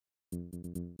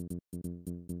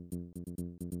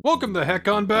Welcome the heck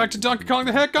on back to Donkey Kong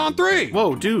the Heck on 3!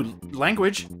 Whoa, dude,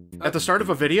 language? At the start of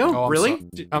a video? Oh, really?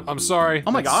 I'm sorry.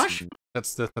 Oh my gosh!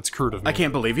 That's crude of me. I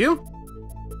can't believe you.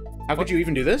 How could you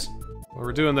even do this? Well,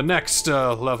 we're doing the next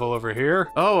level over here.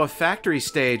 Oh, a factory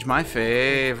stage, my I don't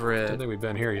favorite. think we've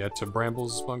been here yet, to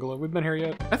Bramble's Bungalow. We've been here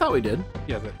yet? I thought we did.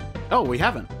 Yeah, but... Oh, we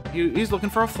haven't. He's looking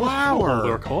for a flower. Hello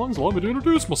there, Kongs. Allow me to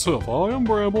introduce myself. I am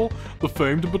Bramble, the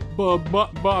famed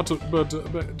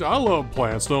but I love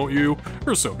plants, don't you?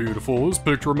 They're so beautiful. This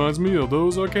picture reminds me of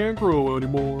those I can't grow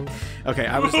anymore. Okay,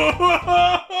 I was...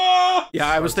 yeah,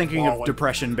 I was thinking of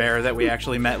Depression Bear that we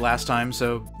actually met last time,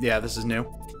 so yeah, this is new.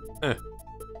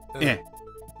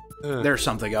 There's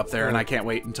something up there, and I can't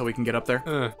wait until we can get up there.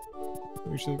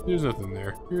 There's nothing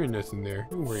there. There ain't nothing there.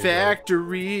 Don't worry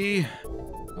Factory.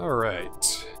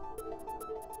 Alright.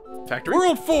 Factory?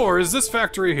 World 4 is this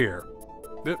factory here.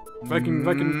 If I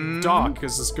can dock,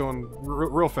 because it's going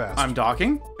real fast. I'm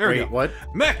docking? There we Wait, go. what?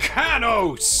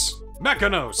 Mechanos! Mech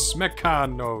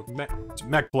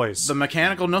place. The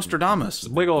mechanical Nostradamus. It's a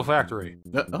big old factory.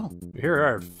 Oh. Here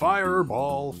are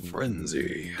Fireball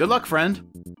Frenzy. Good luck, friend.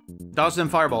 Dodge them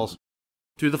fireballs.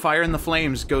 To the fire and the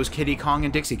flames goes Kiddy Kong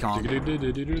and Dixie Kong. Right.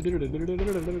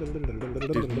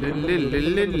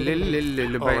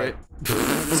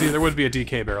 See, there would be a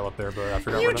DK barrel up there, but I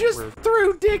forgot. You just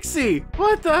threw Dixie!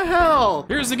 What the hell?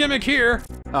 Here's the gimmick here.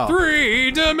 Oh. 3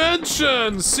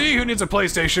 dimensions! See who needs a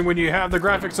PlayStation when you have the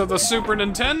graphics of the Super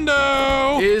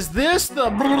Nintendo! Is this the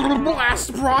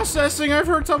blast processing I've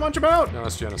heard so much about? No,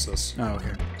 it's Genesis. Oh,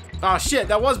 okay. Oh shit,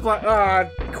 that was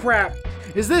crap.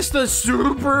 Is this the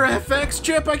Super FX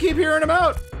chip I keep hearing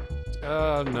about?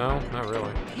 No, not really.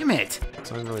 Damn it.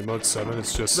 It's not really Mode 7,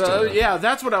 it's just... yeah,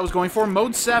 that's what I was going for,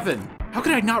 Mode 7. How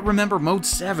could I not remember Mode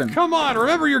 7? Come on,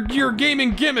 remember your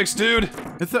gaming gimmicks, dude!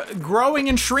 It's growing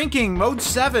and shrinking, Mode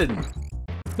 7.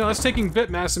 No, it's taking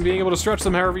bitmaps and being able to stretch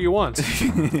them however you want.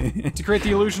 To create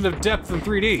the illusion of depth in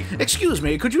 3D. Excuse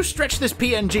me, could you stretch this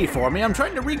PNG for me? I'm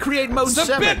trying to recreate Mode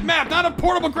 7. It's a bitmap, not a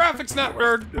portable graphics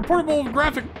or a portable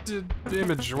graphic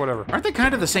image or whatever. Aren't they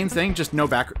kind of the same thing? Just no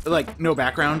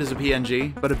background is a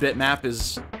PNG, but a bitmap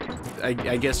is, I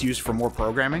guess, used for more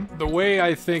programming? The way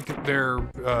I think their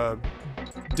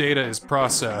data is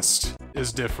processed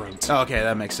is different. Oh, okay,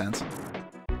 that makes sense.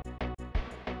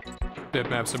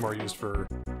 Bitmaps are more used for,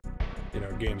 you know,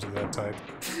 games of that type.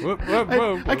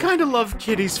 Whoa. I kind of love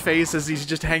Kitty's face as he's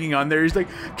just hanging on there. He's like,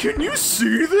 can you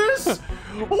see this?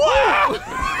 Wow!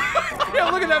 Yeah,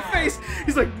 look at that face.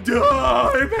 He's like,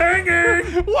 duh, I'm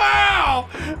hanging. Wow!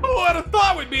 Who would have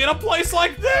thought we'd be in a place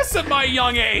like this at my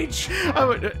young age? I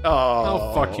would,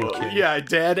 oh, fuck you, kid. Yeah,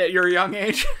 dead at your young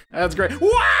age. That's great.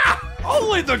 Wow!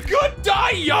 Only the good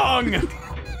die young!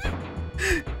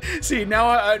 See, now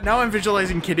I'm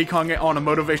visualizing Kiddy Kong on a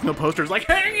motivational poster. It's like,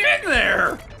 hang in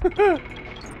there!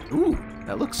 Ooh,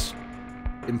 that looks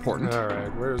important.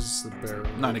 Alright, where's the barrel?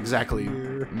 Not exactly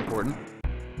important.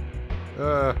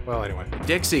 Well, anyway.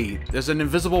 Dixie, there's an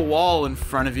invisible wall in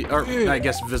front of you, or I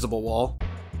guess visible wall,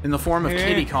 in the form of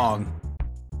Kiddy Kong.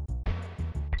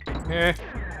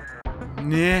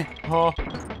 Nah. Oh.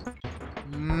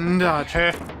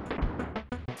 Dodge.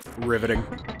 Riveting.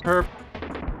 Herp.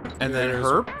 And then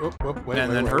herp.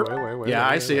 And then herp. Yeah,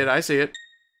 I see it, I see it.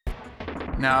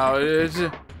 Now, it's...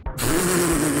 What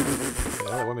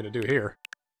do you want me to do here?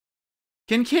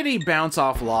 Can Kitty bounce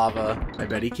off lava? I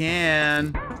bet he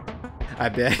can. I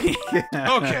bet he can.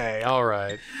 Okay,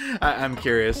 alright. I'm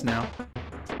curious now.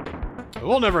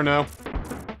 We'll never know.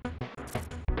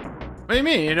 What do you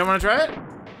mean? You don't want to try it?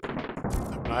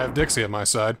 I have Dixie at my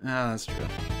side. Oh, that's true.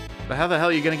 But how the hell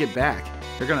are you gonna get back?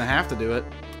 You're gonna have to do it.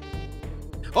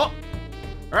 Oh!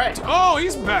 Alright. Oh,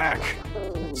 he's back!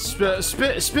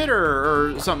 Spitter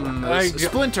or something.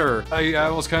 Splinter. I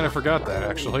almost kind of forgot that,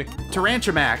 actually.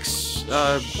 Tarantamax.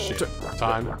 Shit.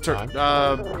 Time.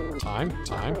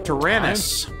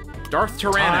 Tyrannus. Darth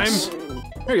Tyrannus.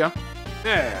 There you go.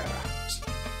 Yeah.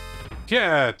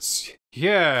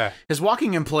 Yeah. His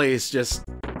walking in place just...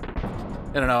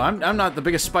 I don't know, I'm not the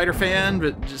biggest spider fan,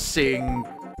 but just seeing...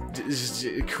 Just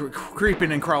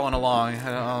creeping and crawling along. I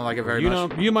don't like it very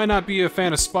much. You might not be a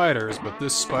fan of spiders, but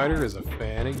this spider is a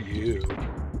fan of you.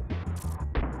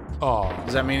 Oh.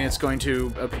 Does that mean it's going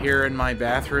to appear in my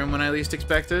bathroom when I least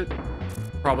expect it?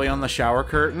 Probably on the shower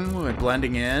curtain,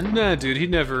 blending in? Nah, dude,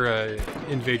 he'd never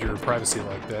invade your privacy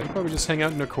like that. He'd probably just hang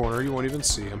out in a corner, you won't even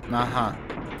see him. Uh-huh.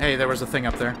 Hey, there was a thing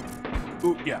up there.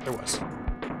 Ooh, yeah, there was.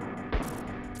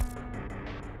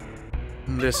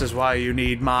 This is why you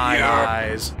need my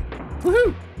eyes.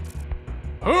 Woohoo!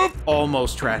 Oop!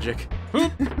 Almost tragic.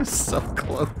 So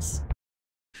close.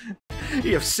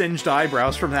 You have singed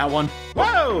eyebrows from that one.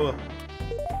 Whoa!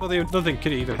 Well, they don't think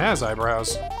Kitty even has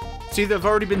eyebrows. See, they've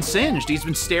already been singed. He's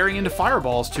been staring into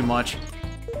fireballs too much.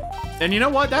 And you know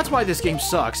what? That's why this game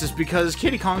sucks, is because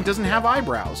Kiddy Kong doesn't have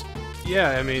eyebrows.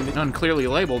 Yeah, I mean... Unclearly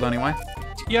labeled, anyway.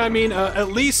 Yeah, I mean, at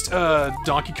least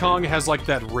Donkey Kong has, like,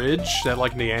 that ridge, that,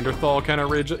 like, Neanderthal kind of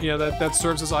ridge, you know, that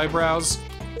serves as eyebrows.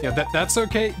 Yeah, that's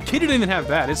okay. Kitty didn't even have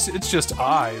that. It's just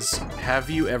eyes. Have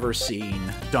you ever seen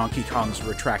Donkey Kong's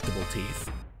retractable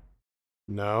teeth?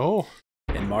 No.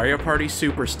 In Mario Party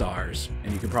Superstars,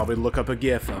 and you can probably look up a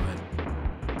GIF of it,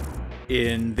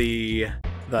 in the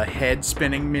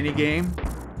head-spinning minigame,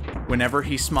 whenever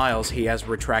he smiles, he has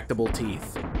retractable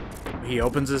teeth. He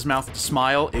opens his mouth to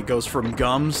smile, it goes from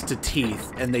gums to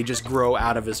teeth, and they just grow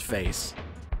out of his face.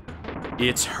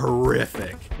 It's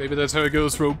horrific. Maybe that's how it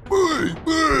goes from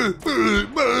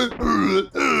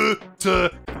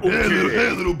to hey,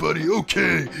 little buddy,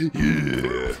 okay,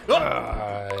 yeah.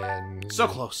 So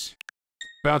close.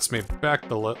 Bounce me back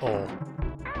the little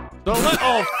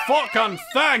fucking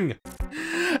thing!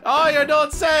 Oh, you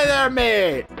don't say there,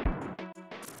 mate!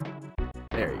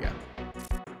 There you go.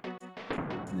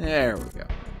 There we go.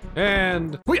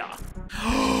 And...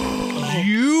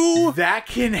 You? That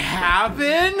can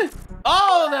happen?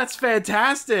 Oh, that's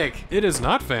fantastic! It is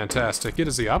not fantastic. It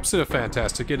is the opposite of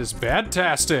fantastic. It is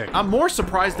bad-tastic. I'm more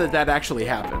surprised that that actually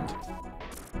happened.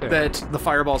 Yeah. That the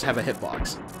fireballs have a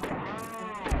hitbox.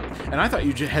 And I thought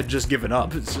you had just given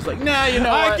up. It's just like, nah, you know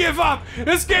what? I give up!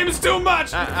 This game is too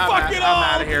much! Fuck it all!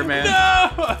 I'm out of here, man.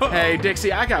 No! Hey,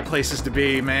 Dixie, I got places to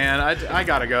be, man. I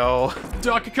gotta go.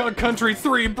 Donkey Kong Country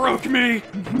 3 broke me!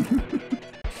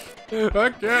 I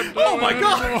can't do Oh my it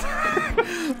god!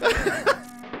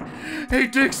 Hey,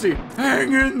 Dixie,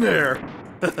 hang in there.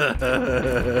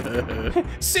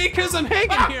 See, cause I'm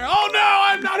hanging here! Oh no,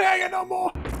 I'm not hanging no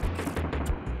more!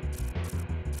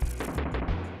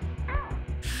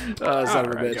 Oh, son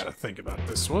of a bitch. I gotta think about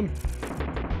this one.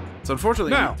 So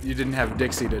unfortunately, Now. you didn't have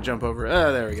Dixie to jump over.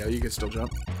 Oh, there we go. You can still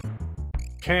jump.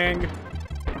 Kang.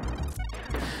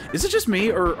 Is it just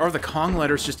me, or are the Kong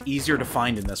letters just easier to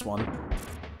find in this one?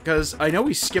 Because I know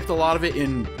we skipped a lot of it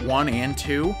in 1 and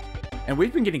 2, and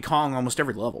we've been getting Kong almost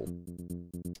every level.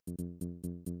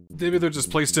 Maybe they're just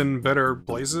placed in better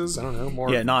places? I don't know,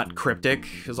 more... Yeah, not cryptic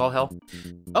is all hell.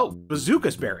 Oh,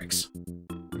 Bazooka's Barracks.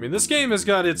 I mean, this game has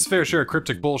got its fair share of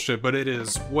cryptic bullshit, but it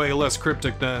is way less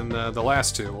cryptic than the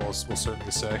last two, we'll certainly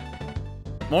say.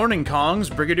 Morning, Kongs.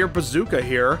 Brigadier Bazooka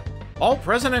here. All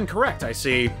present and correct, I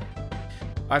see.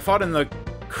 I fought in the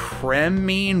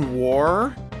Crimean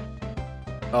War?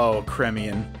 Oh,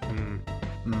 Crimean.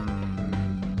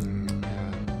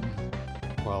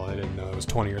 Well, I didn't know. It was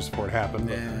 20 years before it happened.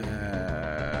 But...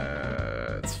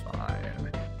 It's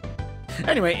fine.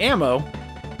 Anyway, ammo.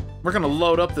 We're gonna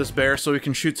load up this bear so we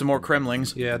can shoot some more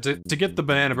Kremlings. Yeah, to get the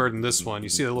banana bird in this one, you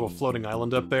see the little floating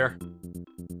island up there?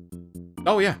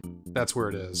 Oh, yeah. That's where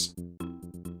it is.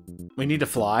 We need to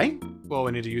fly? Well,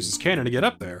 we need to use this cannon to get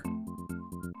up there.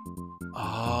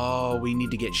 Oh, we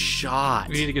need to get shot.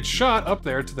 We need to get shot up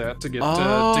there to get this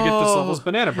level's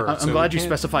banana bird. I'm glad you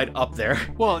specified up there.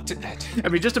 Well, I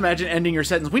mean, just imagine ending your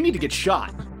sentence. We need to get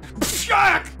shot.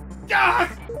 Shot!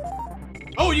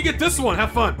 Oh, you get this one.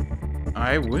 Have fun.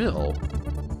 I will.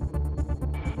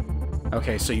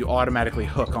 Okay, so you automatically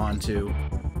hook onto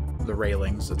the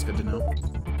railings. That's good to know.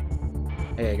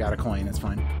 Hey, I got a coin. That's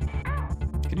fine.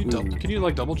 Can you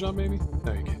like double jump maybe?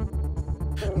 No, you can't.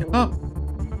 Oh.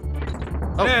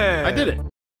 Oh, hey. I did it.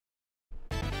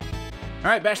 All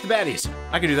right, bash the baddies.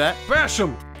 I can do that. Bash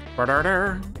them.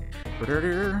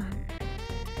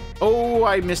 Oh,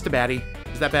 I missed a baddie.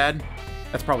 Is that bad?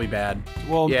 That's probably bad.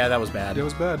 Well, yeah, that was bad. It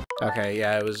was bad. Okay,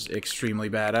 yeah, it was extremely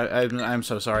bad. I'm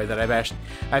so sorry that I bashed.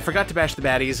 I forgot to bash the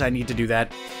baddies. I need to do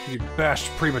that. You bashed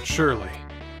prematurely.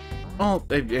 Well,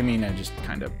 I mean, I just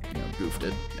kind of, goofed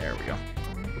it. There we go.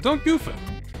 Well, don't goof it.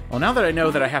 Well, now that I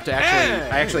know that I have to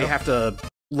actually, have to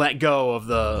let go of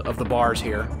the bars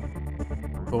here.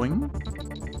 Boing.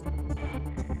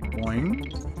 Boing.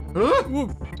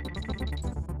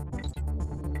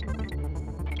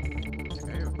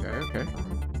 Okay.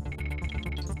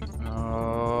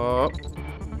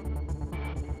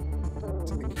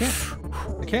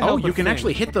 I can't help you but can think,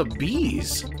 actually hit the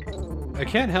bees. I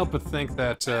can't help but think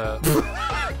that a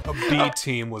B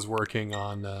team was working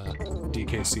on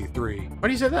DKC3. Why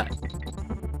do you say that?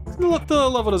 The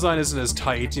level design isn't as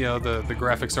tight, the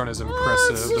graphics aren't as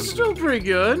impressive. It's still pretty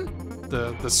good.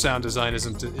 The sound design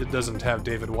doesn't have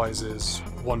David Wise's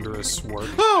wondrous work.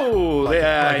 Oh,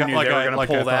 yeah, I knew they were gonna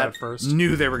pull that. At first.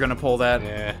 Knew they were gonna pull that.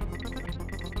 Yeah.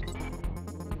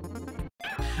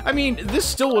 I mean, this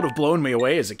still would have blown me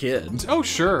away as a kid. Oh,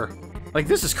 sure. Like,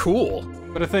 this is cool.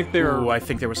 But I think they're... Ooh, I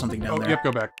think there was something down there. Yep,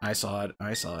 go back. I saw it.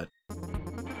 I saw it.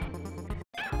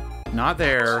 Not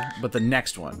there, but the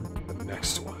next one. The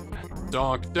next one.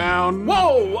 Donk down.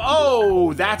 Whoa!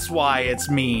 Oh, that's why it's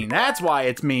mean. That's why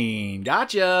it's mean.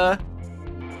 Gotcha.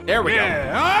 There we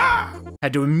go. Ah!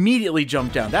 Had to immediately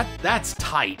jump down. That's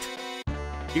tight.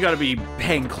 You gotta be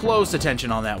paying close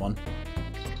attention on that one.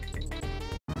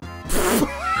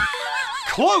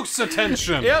 Close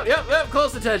attention! Yep.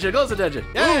 Close attention. Close attention.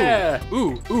 Yeah.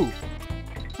 Ooh.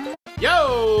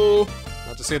 Yo.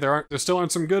 Not to say there still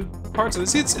aren't some good parts of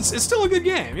this. It's still a good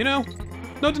game, you know?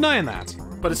 No denying that.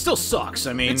 But it still sucks.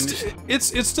 I mean, it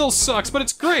still sucks, but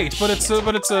it's great. But it's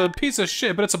a piece of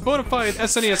shit. But it's a bona fide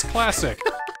SNES classic.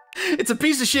 it's a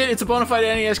piece of shit. It's a bona fide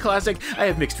NES classic. I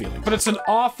have mixed feelings. But it's an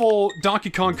awful Donkey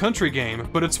Kong Country game.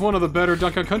 But it's one of the better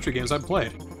Donkey Kong Country games I've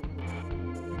played.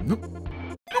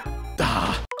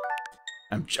 Ah,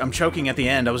 I'm choking at the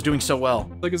end. I was doing so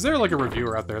well. Like, is there like a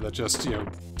reviewer out there that just, you know,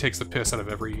 takes the piss out of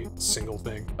every single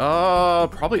thing?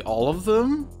 Probably all of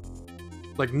them.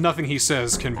 Like, nothing he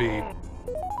says can be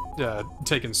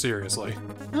taken seriously.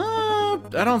 I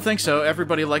don't think so.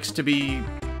 Everybody likes to be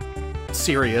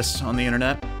serious on the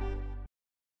internet.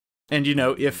 And, you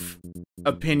know, if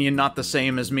opinion not the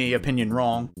same as me, opinion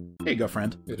wrong. Here you go,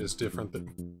 friend. It is different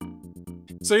than...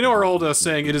 So you know our old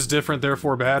saying, it is different,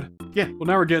 therefore bad? Yeah. Well,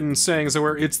 now we're getting sayings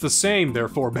where it's the same,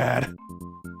 therefore bad.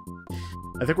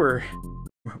 I think we're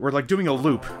like doing a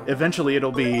loop. Eventually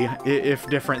it'll be, if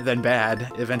different then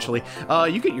bad, eventually.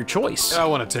 You get your choice. I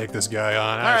want to take this guy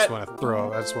on. I just want to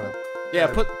throw. I just want to... Yeah,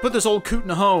 put this old coot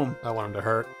in a home. I want him to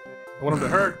hurt. I want him to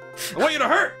hurt. I want you to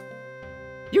hurt!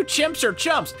 You chimps are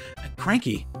chumps!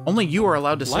 Cranky, only you are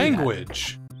allowed to say that.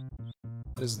 Language.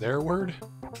 Is their word?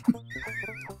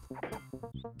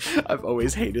 I've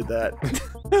always hated that.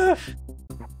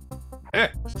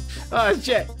 Oh,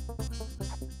 shit.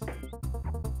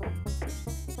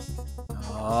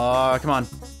 Oh, come on.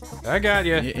 I got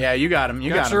you. Yeah, you got him.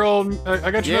 You got your him. old.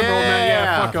 I got your number, old man.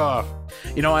 Yeah, fuck off.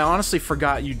 You know, I honestly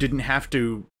forgot you didn't have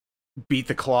to beat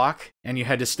the clock, and you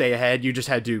had to stay ahead. You just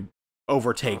had to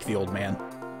overtake the old man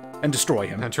and destroy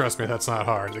him. And trust me, that's not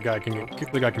hard. The guy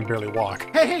can barely walk.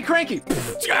 Hey, Cranky!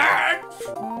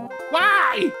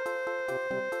 Why?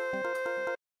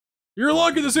 You're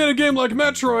lucky this ain't a game like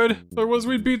Metroid. Otherwise,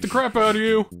 we'd beat the crap out of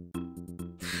you.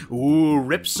 Ooh,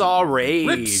 Ripsaw Rage.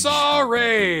 Ripsaw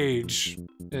Rage.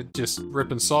 It just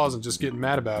ripping saws and just getting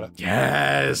mad about it.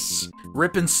 Yes.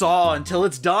 Rip and saw until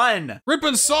it's done. Rip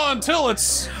and saw until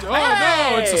it's... Oh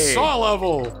Hey! no, it's a saw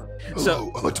level.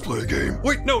 Hello, I'd like to play a game.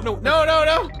 Wait, no.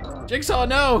 No. Jigsaw,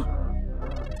 no.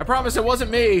 I promise it wasn't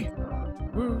me.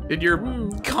 In your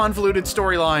convoluted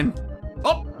storyline.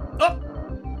 Up. Go.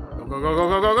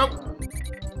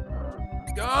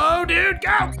 Go, dude, go!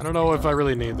 I don't know if I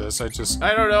really need this. I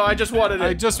don't know, I just wanted it.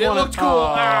 I just it want looked cool.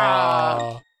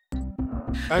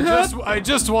 I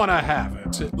just want to have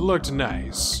it. It looked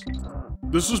nice.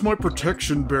 This is my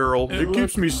protection barrel. It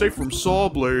keeps me safe from saw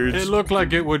blades. It looked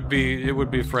like it would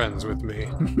be friends with me.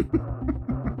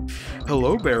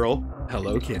 Hello, barrel.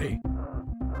 Hello, kitty.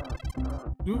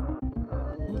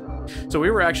 So we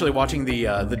were actually watching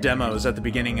the demos at the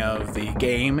beginning of the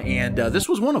game, and this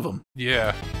was one of them.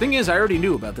 Yeah. Thing is, I already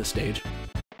knew about this stage.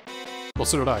 Well,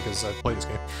 so did I, because I played this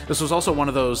game. This was also one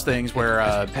of those things where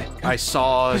I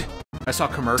saw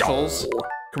commercials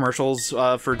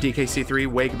for DKC3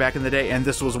 way back in the day, and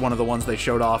this was one of the ones they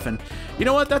showed off. And you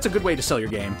know what? That's a good way to sell your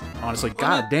game. Honestly,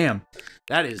 god damn,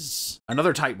 that is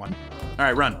another tight one. All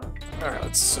right, run. All right,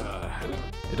 let's.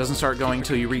 It doesn't start going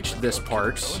until you reach this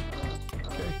part.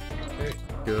 Okay.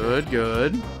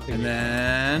 Good. And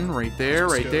then right there.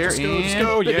 Let's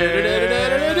go. And Yeah.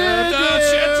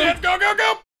 Shit. Go.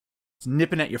 It's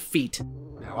nipping at your feet.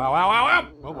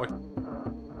 Ow. Oh boy.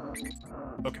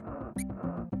 Okay.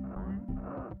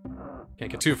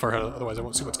 Can't get too far ahead, otherwise I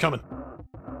won't see what's coming.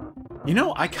 You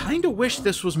know, I kind of wish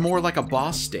this was more like a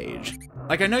boss stage.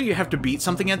 Like, I know you have to beat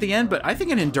something at the end, but I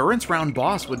think an endurance round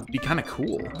boss would be kind of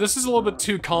cool. This is a little bit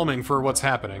too calming for what's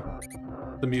happening.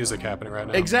 The music happening right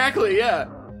now. Exactly, yeah.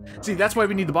 See, that's why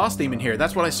we need the boss theme in here.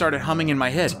 That's what I started humming in my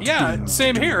head. Yeah,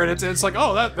 same here, and it's like,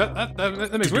 oh,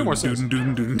 that makes way more sense.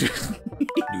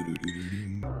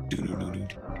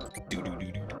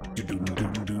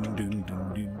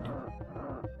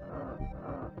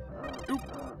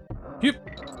 Hip.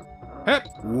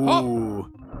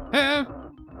 Ooh.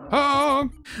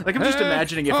 Like, I'm just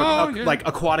imagining if like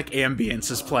aquatic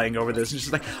ambience is playing over this, and it's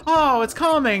just like, oh, it's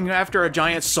coming after a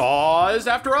giant saw is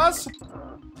after us.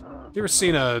 You ever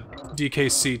seen a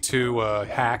DKC2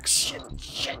 hacks?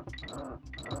 Shit.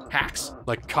 Hacks.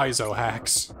 Like Kaizo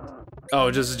hacks. Oh,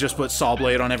 just put saw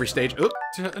blade on every stage. Oop.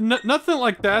 Nothing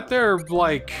like that. They're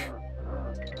like,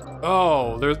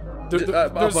 oh, there's A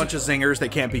bunch of zingers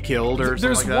that can't be killed or something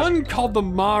like that. There's one called the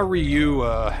Ma-Ryu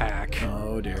hack.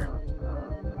 Oh dear.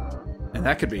 And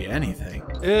that could be anything.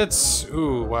 It's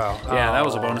ooh wow. Yeah, that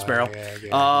was a bonus barrel.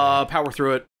 Yeah. Power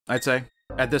through it, I'd say.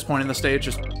 At this point in the stage,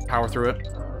 just power through it.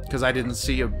 Because I didn't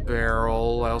see a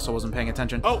barrel. I also wasn't paying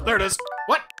attention. Oh, there it is.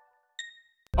 What?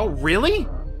 Oh, really?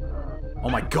 Oh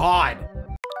my god.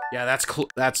 Yeah, that's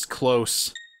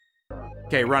close.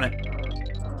 Okay, run it.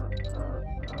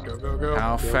 Go.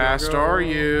 How fast are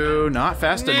you? Not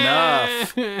fast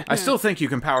enough. I still think you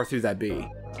can power through that B.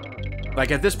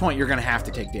 Like, at this point, you're gonna have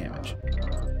to take damage.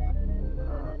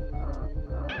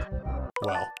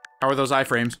 Well. How are those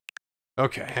iframes?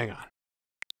 Okay, hang on.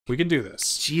 We can do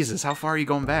this. Jesus, how far are you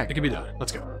going back? It can be done.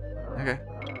 Let's go. Okay.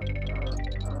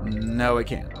 No, it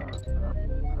can't.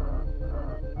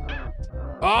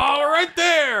 Oh, we're right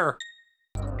there!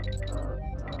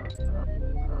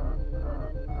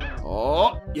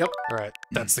 Oh, yep. Alright,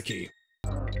 that's the key.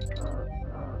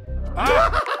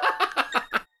 Ah!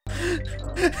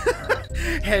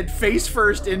 Head face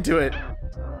first into it.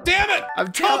 Damn it!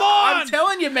 Come on! I'm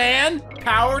telling you, man!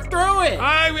 Power through it!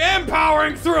 I am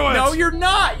powering through it! No, you're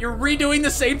not! You're redoing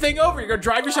the same thing over. You're gonna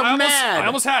drive yourself mad. I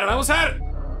almost had it.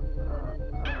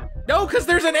 No, because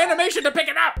there's an animation to pick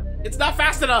it up! It's not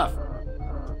fast enough!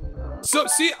 So,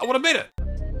 see, I would have made it.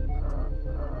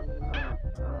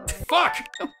 Fuck!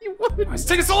 It's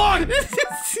taking so long!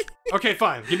 Okay,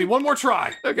 fine. Give me one more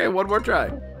try. Okay, one more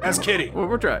try. As Kitty. One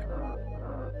more try.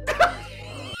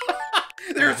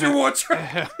 There's your one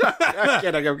try. I'm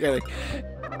kidding.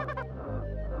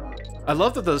 I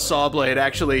love that the saw blade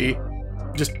actually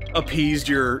just appeased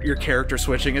your character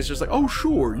switching. It's just like, oh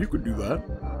sure, you could do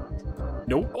that.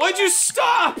 Nope. Why'd you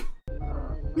stop?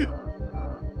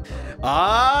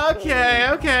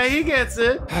 Okay, he gets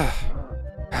it.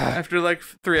 After like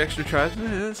 3 extra tries,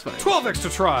 that's fine. 12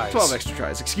 extra tries. 12 extra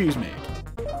tries, excuse me.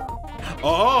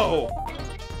 Oh!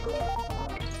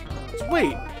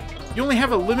 Wait, you only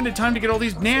have a limited time to get all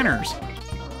these nanners.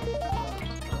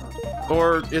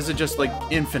 Or is it just like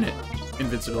infinite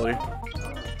invincibility?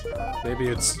 Maybe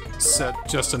it's set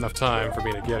just enough time for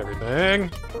me to get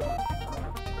everything.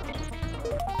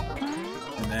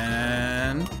 And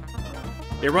then...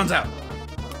 it runs out.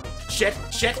 Shit!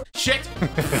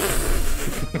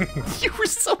 You were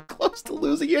so close to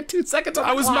losing. You had 2 seconds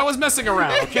on the clock. I was messing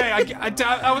around, okay?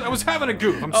 I was having a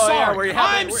goof. I'm sorry. Yeah,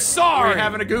 I'm sorry. Were you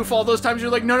having a goof all those times?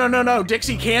 You're like, no.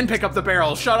 Dixie can pick up the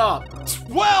barrel. Shut up.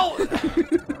 Well...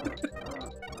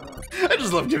 I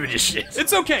just love giving you shit.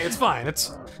 It's okay. It's fine. It's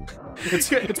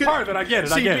part of it. I get it.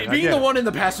 See, I get it. Being the one in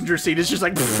the passenger seat is just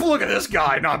like, look at this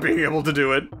guy not being able to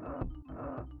do it.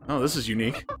 Oh, this is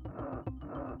unique.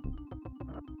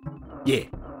 Yeah.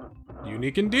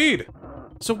 Unique indeed.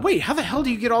 So wait, how the hell do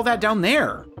you get all that down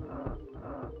there?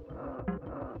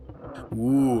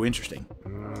 Ooh, interesting.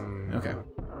 Okay.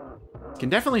 Can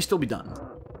definitely still be done.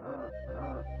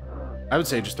 I would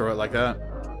say just throw it like that.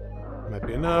 Might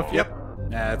be enough. Yep.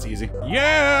 Nah, that's easy.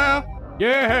 Yeah!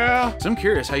 So I'm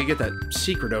curious how you get that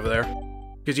secret over there.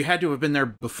 Because you had to have been there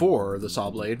before the saw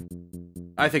blade.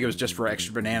 I think it was just for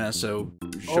extra bananas, so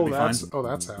it should be fine. Oh,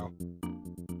 that's how.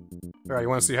 Alright, you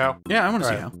want to see how? Yeah, I want to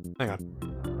see how. Hang on.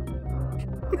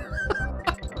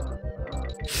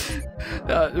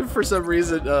 For some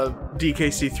reason,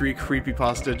 DKC3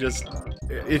 creepypasta just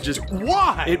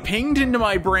Why? It pinged into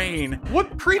my brain.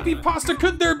 What creepypasta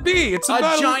could there be? It's a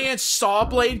about giant saw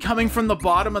blade coming from the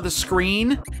bottom of the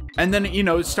screen, and then, you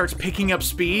know, it starts picking up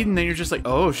speed, and then you're just like,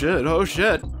 oh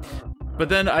shit. But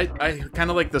then I kind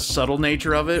of like the subtle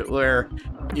nature of it, where,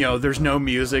 you know, there's no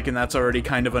music, and that's already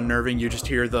kind of unnerving. You just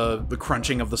hear the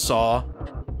crunching of the saw,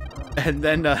 and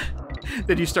then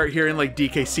you start hearing like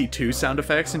DKC2 sound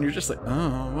effects, and you're just like,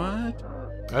 oh, what?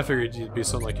 I figured you'd be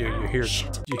something like you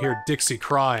hear Dixie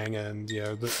crying, and you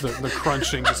know the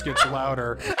crunching just gets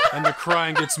louder, and the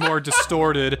crying gets more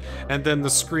distorted, and then the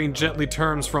screen gently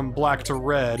turns from black to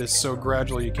red, so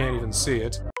gradually you can't even see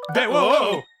it. Hey,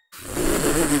 whoa!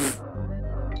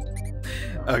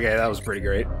 Okay, that was pretty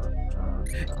great.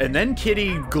 And then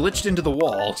Kitty glitched into the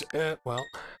wall. Well,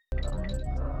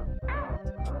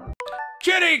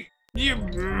 Kitty,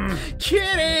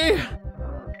 Kitty.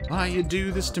 Why you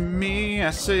do this to me? I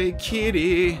say,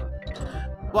 Kitty.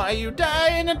 Why you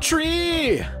die in a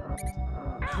tree?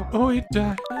 Oh, you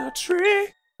die in a tree.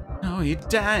 Oh, you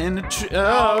die in a tree.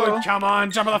 Oh, come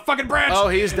on, jump on the fucking branch. Oh,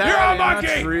 he's dying in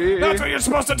a tree. That's what you're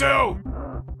supposed to do.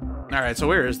 All right, so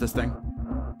where is this thing?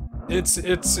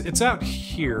 It's out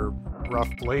here,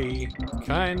 roughly,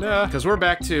 kinda. Because we're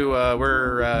back to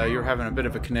where you're having a bit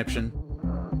of a conniption.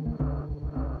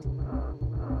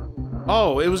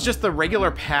 Oh, it was just the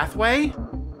regular pathway?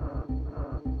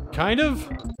 Kind of?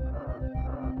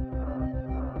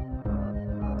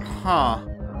 Huh.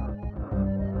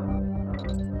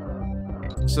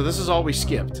 So this is all we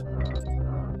skipped.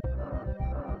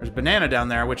 There's a banana down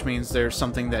there, which means there's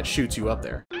something that shoots you up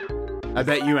there. I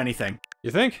bet you anything.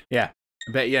 You think? Yeah,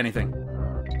 I bet you anything.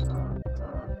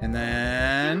 And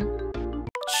then...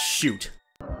 shoot.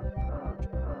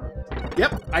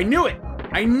 Yep, I knew it!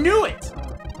 I knew it!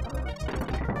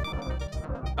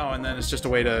 Oh, and then it's just a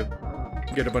way to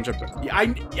get a bunch of...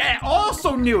 I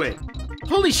also knew it!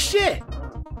 Holy shit!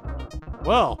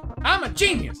 Well, I'm a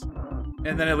genius!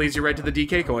 And then it leads you right to the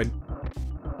DK coin.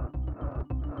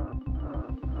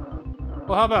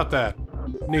 well, how about that?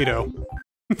 Neato.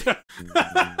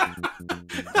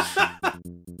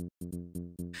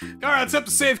 Alright, it's up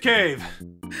to Save Cave.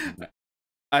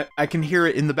 I can hear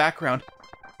it in the background.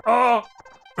 Oh!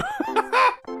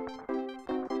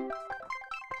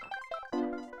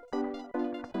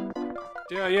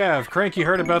 Yeah, if Cranky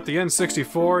heard about the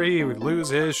N64, he would lose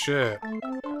his shit.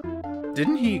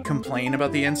 Didn't he complain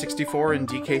about the N64 and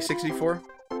DK64?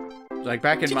 Like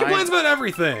back in He my... complains about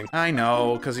everything. I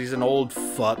know, because he's an old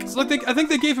fuck. It's like I think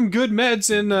they gave him good meds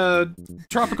in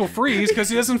Tropical Freeze because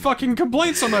he doesn't fucking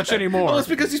complain so much anymore. Well, it's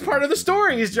because he's part of the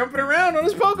story. He's jumping around on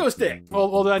his pogo stick.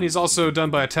 Well, then he's also done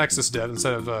by a Texas dev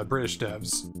instead of British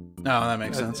devs. Oh, that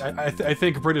makes sense. I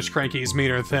think British Cranky's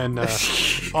meaner than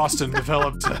Austin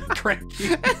developed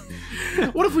Cranky.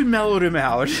 What if we mellowed him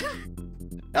out?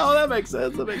 Oh, that makes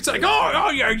sense. That makes It's like, oh,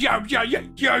 you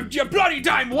bloody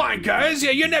damn wankers!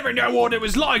 You never know what it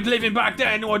was like living back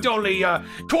then with only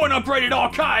coin-operated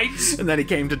arcades. And then he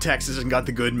came to Texas and got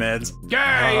the good meds.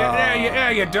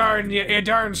 Yeah, you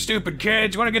darn stupid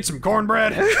kids. You want to get some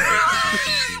cornbread?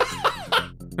 I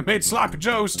made sloppy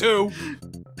joes too.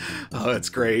 Oh, that's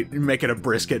great. You're making a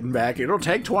brisket and back. It'll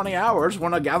take 20 hours.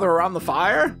 Want to gather around the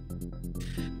fire?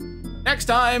 Next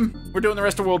time, we're doing the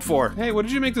rest of World 4. Hey, what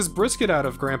did you make this brisket out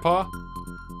of, Grandpa?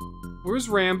 Where's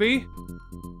Ramby?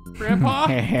 Grandpa?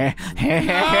 No!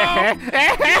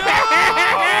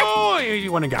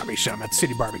 You went and got me some at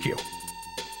City Barbecue.